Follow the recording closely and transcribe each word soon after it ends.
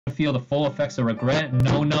feel the full effects of regret.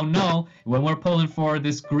 No, no, no. When we're pulling for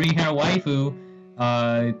this green hair waifu,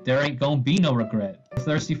 there ain't gonna be no regret.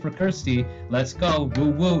 Thirsty for Kirsty. Let's go.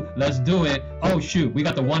 Woo woo. Let's do it. Oh shoot, we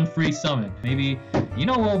got the one free summon. Maybe, you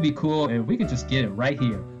know what would be cool if we could just get it right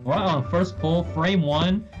here. Right on first pull, frame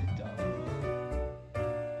 1.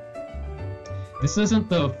 This isn't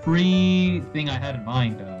the free thing I had in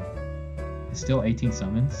mind though. It's still 18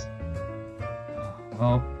 summons.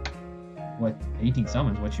 Well, what 18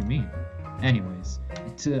 summons? What you mean? Anyways,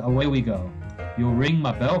 away we go. You'll ring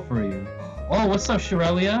my bell for you. Oh, what's up,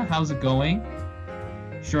 Dragalia? How's it going?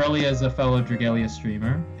 Dragalia is a fellow Dragalia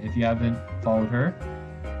streamer. If you haven't followed her,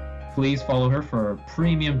 please follow her for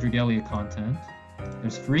premium Dragalia content.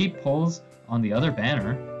 There's free pulls on the other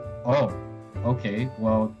banner. Oh, okay.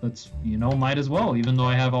 Well, let's, you know, might as well. Even though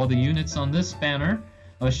I have all the units on this banner,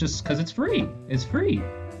 it's just because it's free. It's free.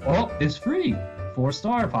 Oh, it's free.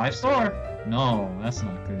 4-star, 5-star. No, that's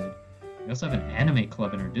not good. We also have an anime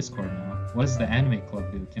club in our Discord now. What does the anime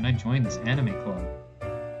club do? Can I join this anime club?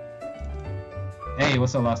 Hey,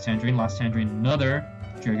 what's up, Lost Tangerine? Lost Tangerine, another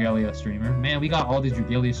Dragalia streamer. Man, we got all these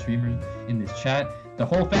Dragalia streamers in this chat. The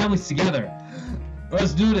whole family's together.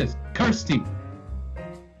 Let's do this. Kirsty.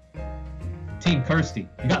 Team Kirsty.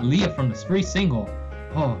 You got Leah from this free single.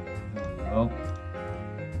 Oh, well.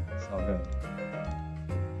 It's all good.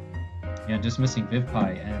 Yeah, just missing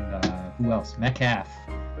Vivpie and who else? Metcalf.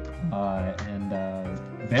 And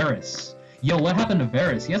Varus. Yo, what happened to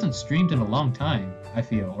Varus? He hasn't streamed in a long time, I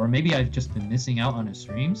feel. Or maybe I've just been missing out on his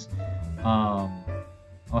streams. Oh,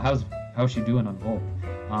 how's she doing on Volt?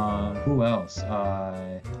 Who else?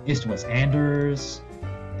 It was Anders.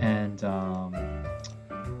 And,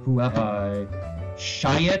 who else?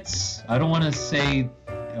 Shiets? I don't want to say,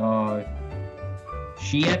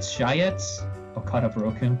 Shiets? Oh, caught up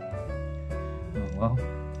broken. Oh, well.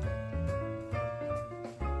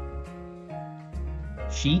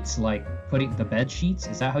 Sheets, like putting the bed sheets?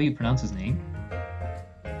 Is that how you pronounce his name?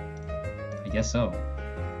 I guess so.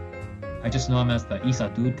 I just know him as the Isa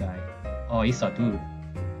Dude guy. Oh, Isa Dude.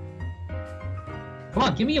 Come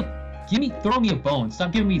on, throw me a bone.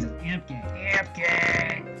 Stop giving me this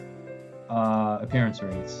appearance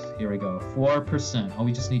rates. Here we go. 4%. Oh,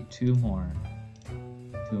 we just need 2 more.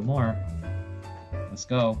 2 more. Let's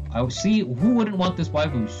go. I see, who wouldn't want this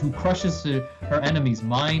waifu who crushes her enemy's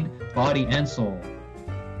mind, body, and soul?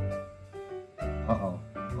 Uh-oh.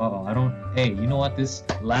 Uh-oh, I don't... Hey, you know what? This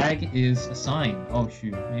lag is a sign. Oh,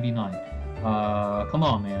 shoot. Maybe not. Come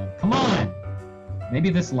on, man. Come on! Maybe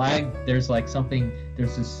this lag, there's like something...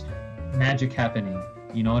 There's this magic happening.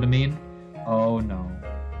 You know what I mean? Oh, no.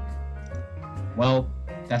 Well,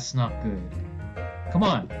 that's not good. Come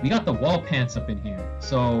on. We got the wall pants up in here.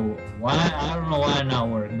 So, why... I don't know why I'm not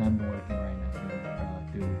working. Not working right now,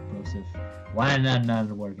 dude. Broseph. Why not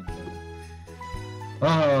working, dude?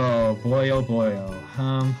 Oh boy, oh boy, oh.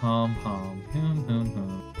 Hum.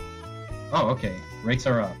 Oh, okay. Rates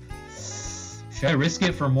are up. Should I risk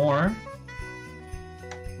it for more?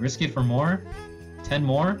 Risk it for more? 10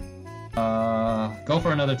 more? Go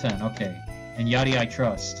for another 10. Okay. And Yachty I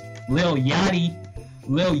trust. Lil Yachty.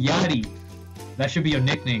 Lil Yachty. That should be your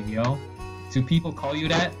nickname, yo. Do people call you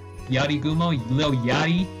that? Yachty Gumo? Lil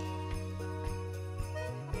Yachty?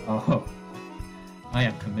 Oh. I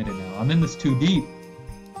am committed now. I'm in this too deep.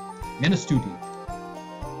 I'm too deep.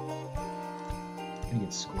 Gonna get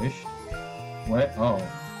squished? What? Oh.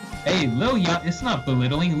 Hey, Lil Yachty, it's not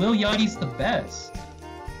belittling. Lil Yachty's the best.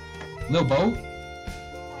 Lil Bo?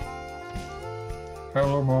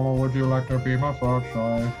 Hello, Mama, would you like to be my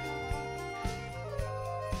sunshine?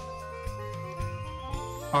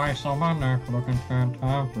 I saw my neck looking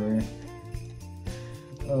fantastic.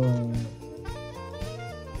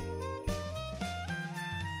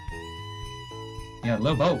 Yeah,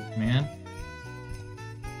 Lil Bo, man.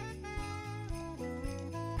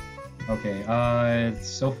 Okay,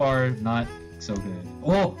 so far not so good.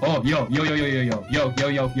 Oh, yo.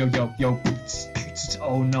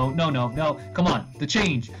 Oh no. Come on, the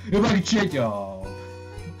change. If I can change, yo.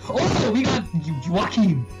 Oh, we got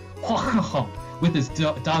Joaquin with his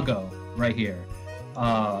doggo right here.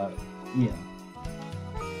 Yeah.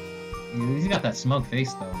 He's got that smug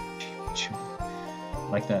face though.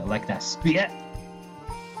 Like that spit.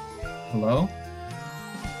 Hello?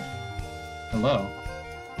 Hello?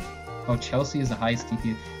 Oh, Chelsea is the highest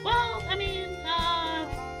DPS. Well, I mean,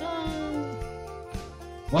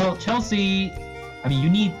 well, Chelsea, I mean, you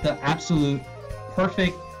need the absolute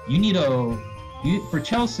perfect, for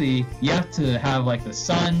Chelsea, you have to have, like, the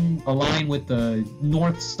sun align with the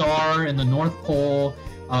North Star and the North Pole,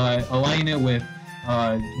 align it with,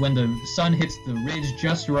 when the sun hits the ridge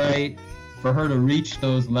just right, for her to reach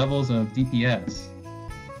those levels of DPS.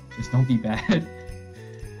 Just don't be bad,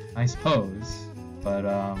 I suppose. But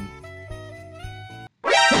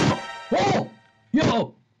whoa,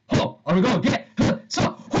 yo, oh, are we going? Get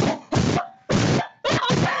so.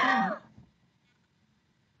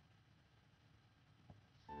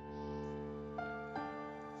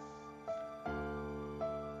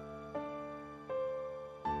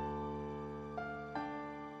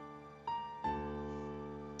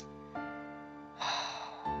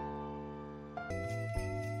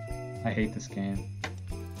 I hate this game.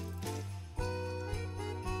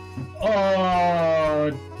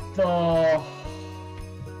 Oh,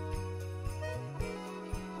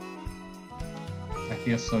 I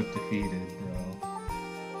feel so defeated, bro.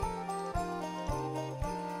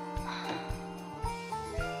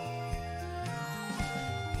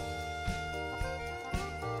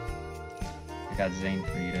 I got Zane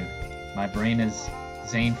fried. My brain is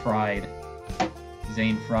Zane fried.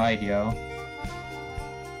 Zane fried, yo.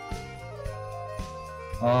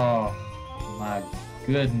 Oh my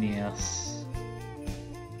goodness.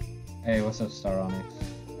 Hey, what's up, Star Onyx?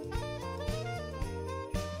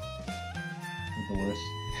 You're the worst.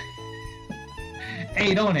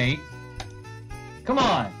 Hey, don't hate. Come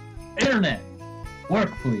on! Internet!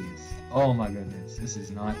 Work, please. Oh my goodness, this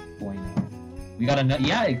is not bueno. We got another.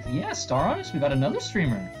 Yeah, Star Onyx, we got another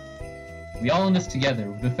streamer. We all in this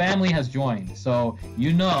together. The family has joined, so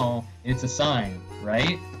you know it's a sign,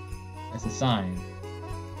 right? It's a sign.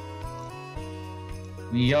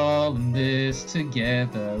 We all in this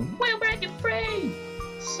together. We'll break it free.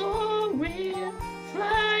 Soaring,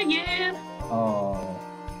 flying. Oh.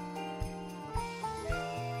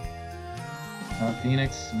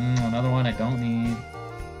 Phoenix. Another one I don't need.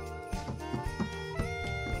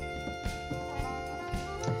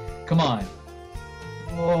 Come on.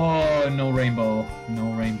 Oh, no rainbow.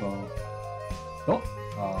 No rainbow. Oh.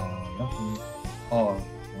 Oh,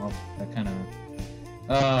 well, that kind of...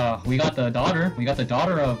 we got the daughter. We got the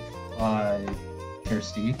daughter of,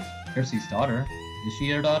 Kirsty. Kirsty's daughter. Is she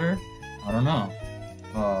her daughter? I don't know.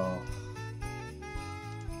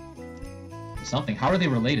 Something. How are they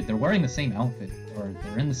related? They're wearing the same outfit. Or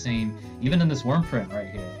they're in the same... Even in this worm print right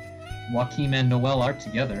here. Joaquin and Noelle are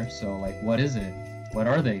together, so, like, what is it? What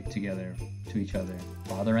are they together to each other?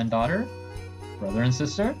 Father and daughter? Brother and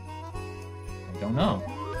sister? I don't know.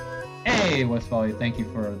 Hey, Westphalia, thank you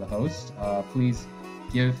for the host. Please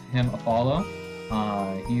give him a follow.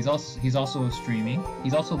 He's also streaming.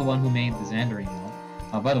 He's also the one who made the Xander emote.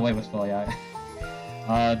 By the way, Westphalia,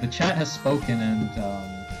 the chat has spoken and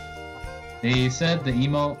they said the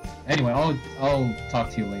emote. Anyway, I'll talk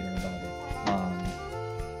to you later about it.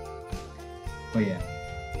 But yeah.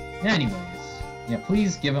 Anyways, yeah.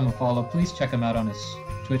 Please give him a follow. Please check him out on his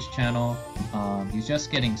Twitch channel. He's just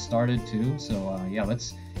getting started too. So yeah,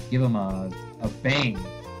 let's give him a bang.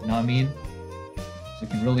 You know what I mean? So he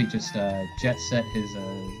can really just jet set his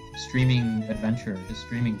streaming adventure, his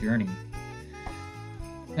streaming journey.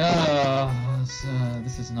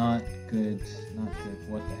 This is not good. Not good.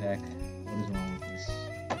 What the heck? What is wrong with this?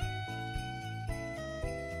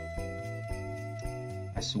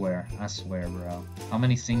 I swear, bro. How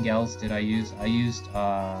many singles did I use? I used,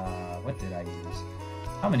 what did I use?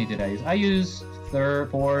 How many did I use? I used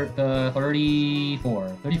 34 so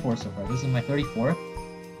far. This is my 34th,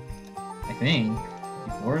 I think.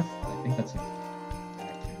 34th? I think that's accurate.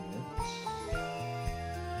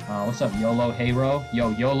 What's up, YOLO Hero?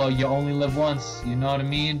 Yo, YOLO, you only live once, you know what I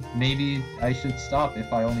mean? Maybe I should stop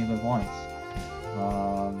if I only live once.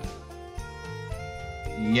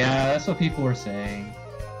 Yeah, that's what people were saying.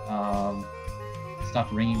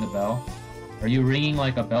 Stop ringing the bell. Are you ringing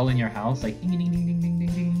like a bell in your house? Like ding ding ding ding ding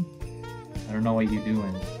ding ding? I don't know what you're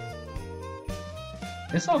doing.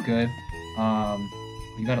 It's all good.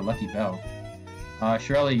 You got a lucky bell.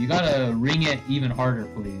 Shirley, you gotta ring it even harder,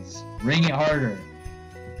 please. Ring it harder.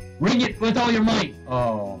 Ring it with all your might!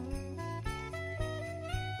 Oh.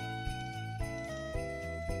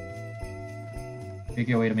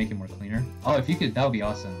 Figure a way to make it more cleaner. Oh, if you could, that would be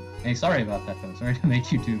awesome. Hey, sorry about that though. Sorry to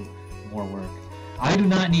make you do more work. I do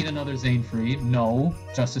not need another Zane Freed. No.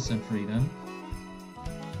 Justice and freedom.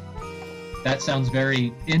 That sounds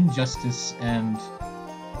very injustice and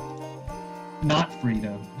not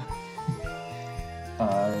freedom.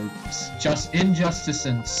 Just injustice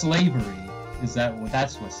and slavery.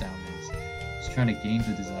 That's what sound is. Just trying to gain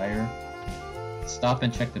the desire. Stop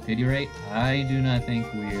and check the pity rate. I do not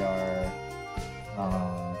think we are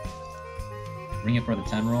ring it for the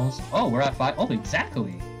 10 rolls. Oh, we're at 5. Oh,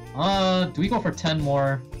 exactly. Do we go for 10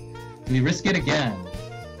 more? Do we risk it again?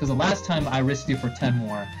 Because the last time I risked it for 10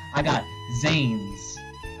 more, I got Zanes.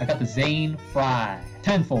 I got the Zane Fry.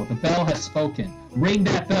 Tenfold, the bell has spoken. Ring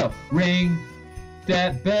that bell. Ring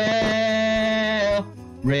that bell.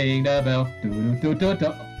 Ring that bell.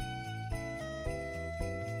 Do-do-do-do-do.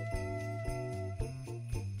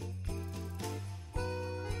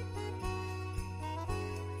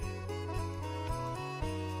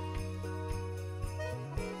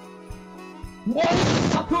 What?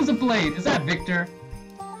 Who's a blade? Is that Victor?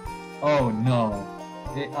 Oh no.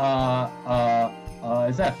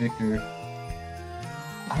 Is that Victor?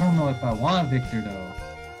 I don't know if I want Victor though.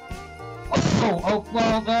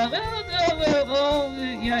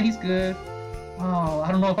 Yeah, he's good. Oh,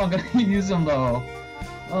 I don't know if I'm gonna use him though.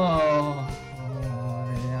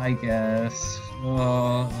 I guess.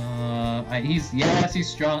 He's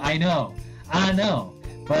strong. I know,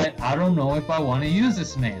 but I don't know if I want to use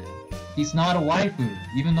this man. He's not a waifu,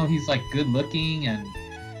 even though he's like good looking and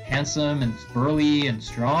handsome and burly and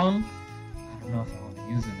strong. I don't know if I want to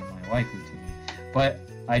use him in my waifu team. But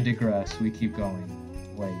I digress. We keep going.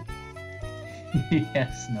 Wait.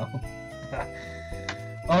 Yes, no.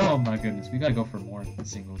 Oh my goodness, we gotta go for more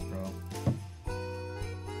singles, bro.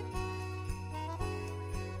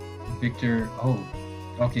 Victor. Oh.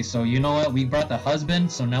 Okay, so you know what? We brought the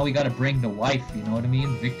husband, so now we gotta bring the wife. You know what I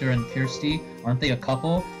mean? Victor and Kirsty, aren't they a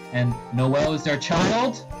couple? And Noelle is their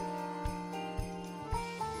child?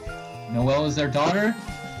 Noelle is their daughter?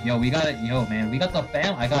 Yo, we got it. Yo, man, we got the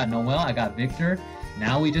fam. I got Noelle, I got Victor.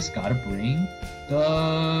 Now we just gotta bring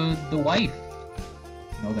the wife.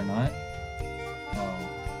 No, they're not. Oh.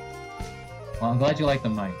 Well, I'm glad you like the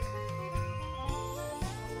mic.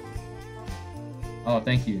 Oh,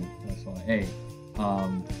 thank you. That's why. Hey,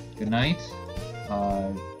 good night.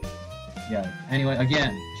 Yeah, anyway,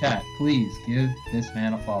 again, chat, please give this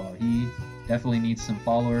man a follow. He definitely needs some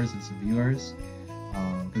followers and some viewers,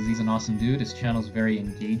 because he's an awesome dude. His channel's very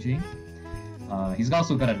engaging. He's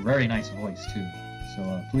also got a very nice voice, too.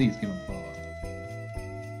 So, please give him a follow.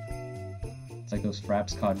 It's like those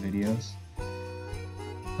Fraps COD videos.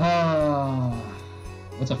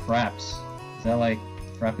 What's a Fraps? Is that like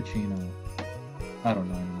Frappuccino? I don't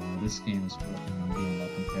know anymore. This game is broken. Being up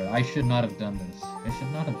compare. I should not have done this. I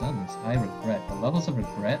should not have done this. I regret. The levels of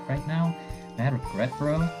regret right now? Mad regret,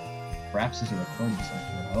 bro? Fraps is a recording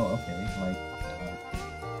software. Oh, okay. Like,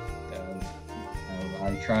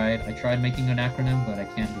 I tried making an acronym, but I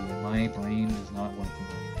can't do it. My brain is not working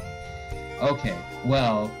anymore. Okay,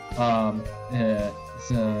 well, yeah,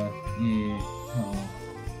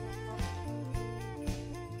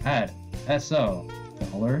 add SO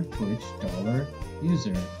 $Twitch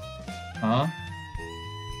 $user. Huh?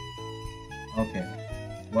 Okay.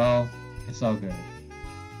 Well, it's all good.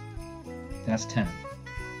 That's 10.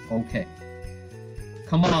 Okay.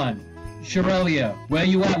 Come on, Shirelia, where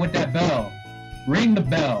you at with that bell? Ring the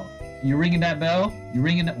bell. You ringing that bell? You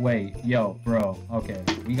ringing that? Wait, yo, bro. Okay,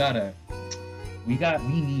 we need. We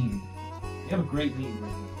have a great need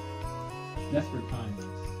right now. Desperate times.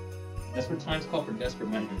 Desperate times call for desperate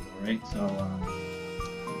measures, alright? So,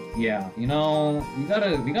 yeah, you know, we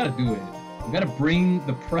gotta do it. We gotta bring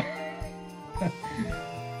the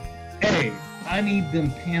Hey, I need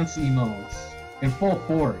them pants emotes in full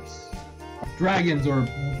force. Dragons or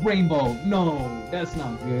rainbow. No, that's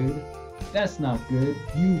not good. That's not good.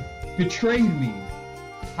 You betrayed me.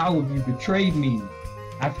 How have you betrayed me?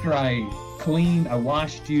 After I cleaned, I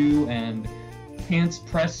washed you, and pants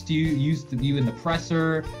pressed you, used you in the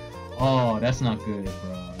presser. Oh, that's not good,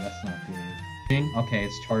 bro. That's not good. Okay,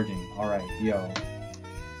 it's charging. Alright, yo.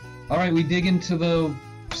 Alright, we dig into the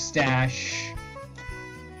stash.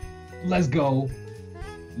 Let's go.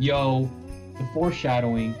 Yo. The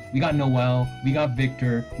foreshadowing. We got Noelle. We got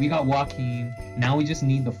Victor. We got Joaquin. Now we just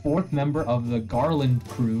need the fourth member of the Garland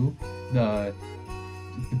crew. The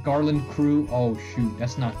Garland crew. Oh, shoot.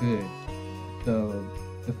 That's not good. The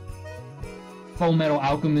Full Metal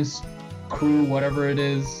Alchemist crew, whatever it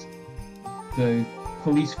is. The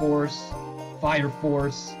police force. Fire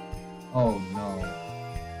force. Oh, no.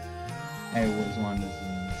 I always wanted to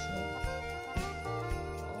zoom this up.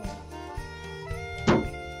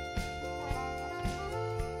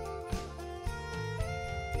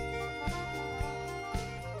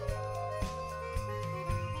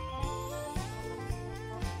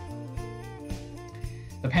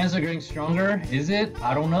 The pants are getting stronger, is it?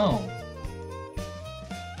 I don't know.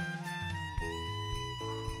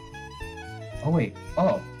 Oh wait,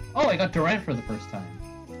 oh, I got Durant for the first time.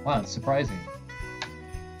 Wow, that's surprising.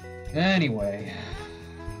 Anyway.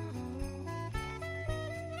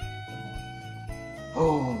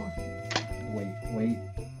 Oh,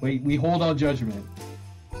 wait, we hold our judgment.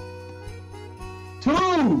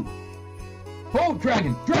 2! Oh,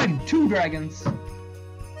 dragon, 2 dragons!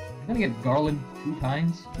 I'm gonna get Garland 2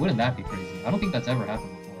 times? Wouldn't that be crazy? I don't think that's ever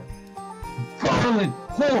happened before. Garland!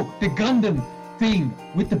 Oh, the Gundam thing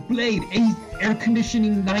with the blade! Air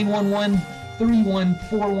conditioning 911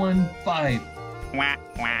 31415. Wah,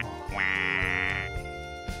 wah, wah.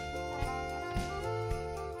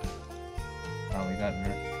 Oh, we got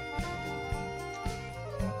nerfed.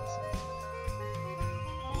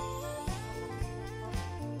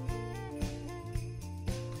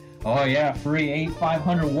 Oh yeah, free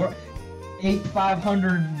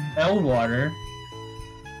 8,500 L water.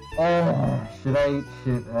 Oh, should I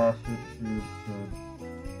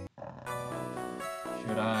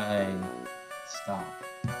stop?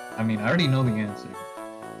 I mean, I already know the answer,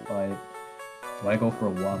 but do I go for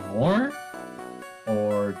one more?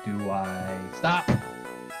 Or do I stop?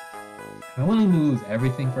 I want to lose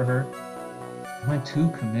everything for her. Am I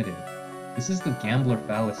too committed? This is the gambler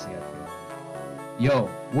fallacy, I feel. Yo,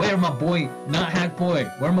 where my boy? Not Hack Boy.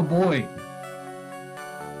 Where my boy?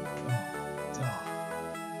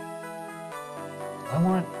 I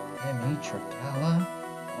want ME Dragalia.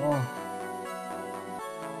 Oh.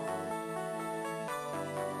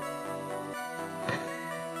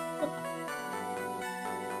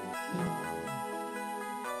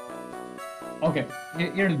 Okay,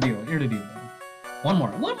 here's the deal. One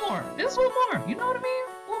more. Just one more. You know what I mean?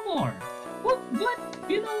 One more. What?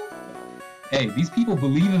 You know? Hey, these people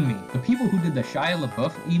believe in me. The people who did the Shia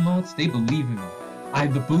LaBeouf emotes, they believe in me. I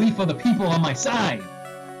have the belief of the people on my side.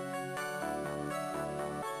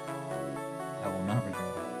 I will not regret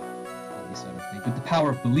it. At least I don't think. With the power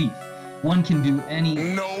of belief, one can do any...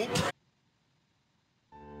 Nope.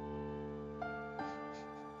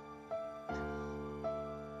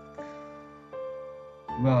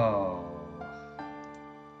 Whoa.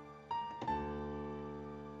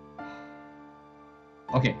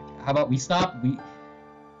 Okay, how about we stop? We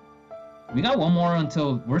got one more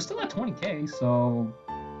until we're still at 20k, so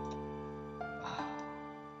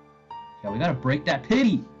yeah, we gotta break that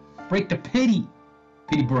pity. Break the pity.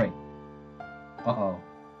 Pity break. Uh-oh.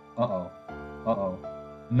 Uh-oh. Uh-oh.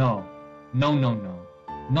 No. No, no, no.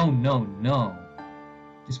 No, no, no.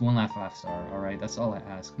 Just one last 5-star, alright? That's all I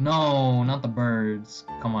ask. No, not the birds.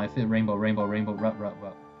 Come on, I fit rainbow, rainbow, rainbow, rut, rut,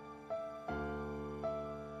 rut.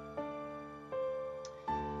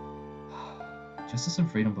 Justice and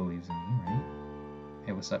freedom believes in me, right?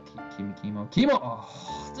 Hey, what's up, Chemo? Chemo! Oh,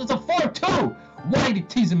 there's a fork too! Why are you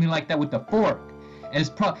teasing me like that with the fork? And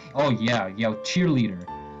it's oh yeah, cheerleader.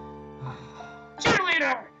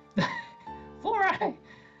 Cheerleader! 4i!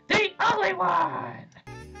 The only one!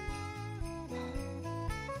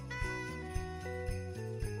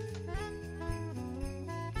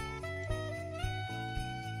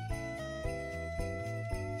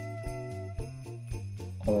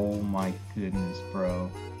 Oh my goodness,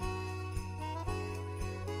 bro.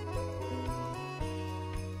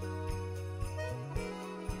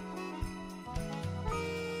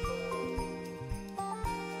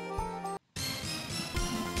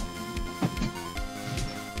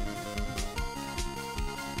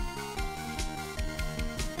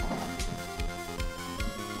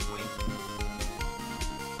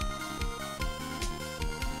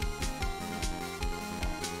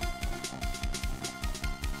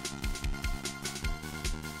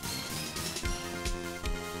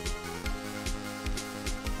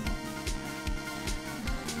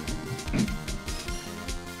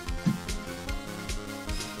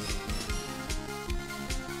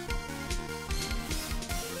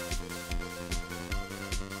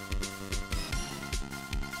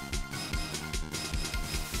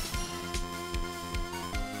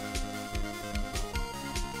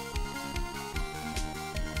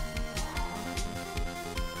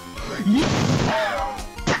 Yeah!